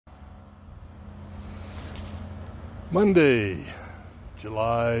Monday,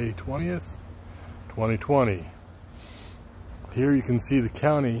 July 20th, 2020. Here you can see the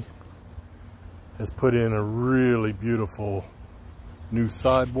county has put in a really beautiful new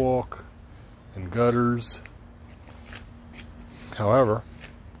sidewalk and gutters. However,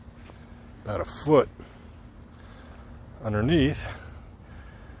 about a foot underneath,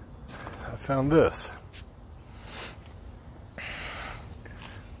 I found this.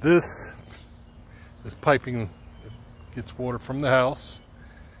 This is piping. It gets water from the house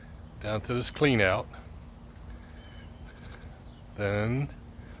down to this clean out. Then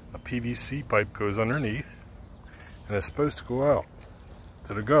a PVC pipe goes underneath and it's supposed to go out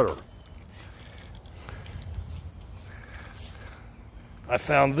to the gutter. I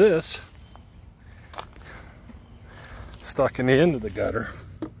found this stuck in the end of the gutter,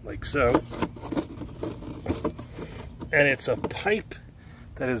 like so. And it's a pipe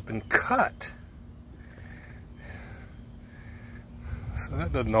that has been cut. So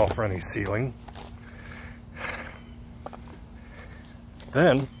that doesn't offer any sealing.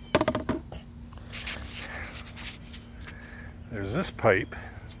 Then there's this pipe.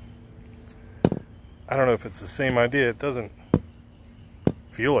 I don't know if it's the same idea. It doesn't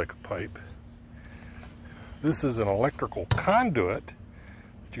feel like a pipe. This is an electrical conduit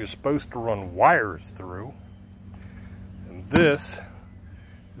that you're supposed to run wires through. And this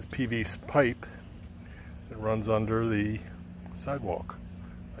is PVC pipe that runs under the sidewalk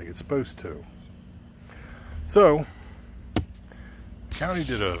like it's supposed to. So the county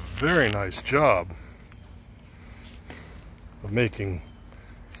did a very nice job of making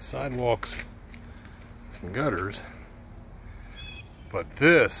sidewalks and gutters, but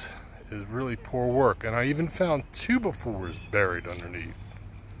this is really poor work, and I even found 2x4s buried underneath.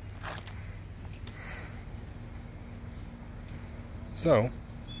 So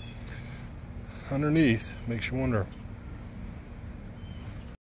underneath makes you wonder,